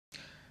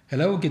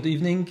Hello, good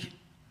evening.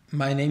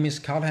 My name is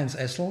Karlheinz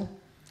Essl,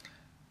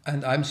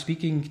 and I'm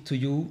speaking to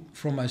you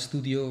from my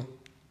studio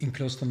in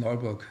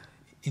Klosterneuburg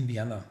in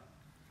Vienna.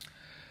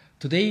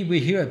 Today we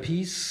hear a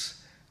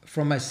piece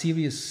from my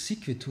series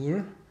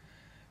Sequitur,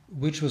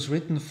 which was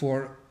written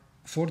for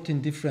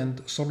 14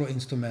 different solo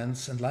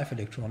instruments and live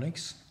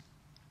electronics.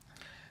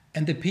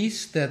 And the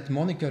piece that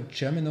Monica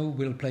Germino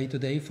will play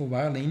today for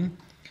violin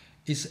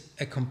is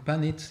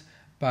accompanied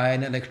by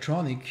an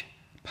electronic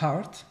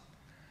part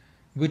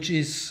which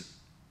is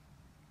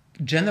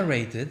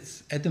generated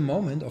at the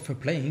moment of her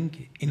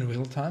playing in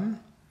real time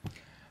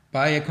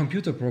by a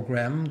computer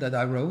program that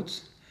I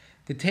wrote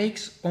that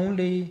takes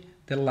only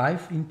the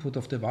live input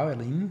of the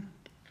violin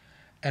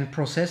and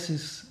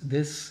processes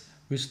this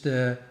with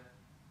the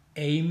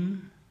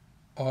aim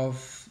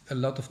of a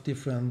lot of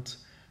different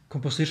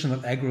compositional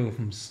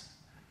algorithms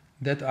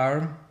that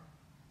are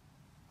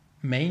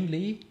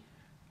mainly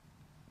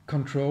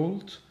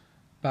controlled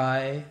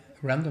by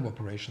random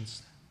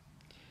operations.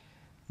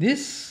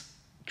 This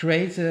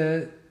creates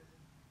a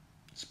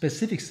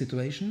specific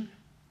situation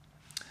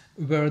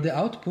where the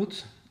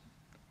output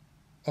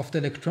of the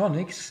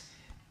electronics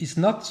is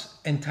not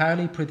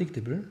entirely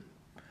predictable,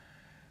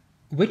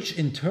 which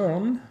in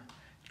turn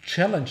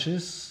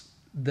challenges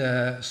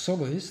the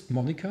soloist,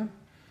 Monica,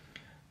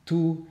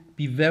 to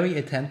be very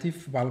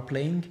attentive while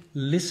playing,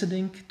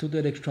 listening to the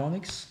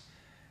electronics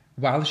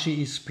while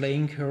she is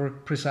playing her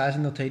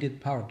precisely notated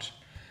part.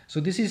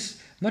 So this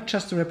is not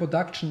just a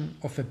reproduction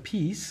of a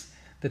piece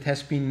that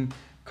has been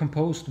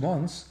composed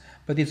once,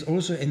 but it's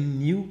also a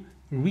new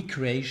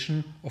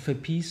recreation of a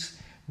piece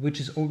which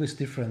is always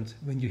different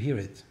when you hear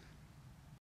it.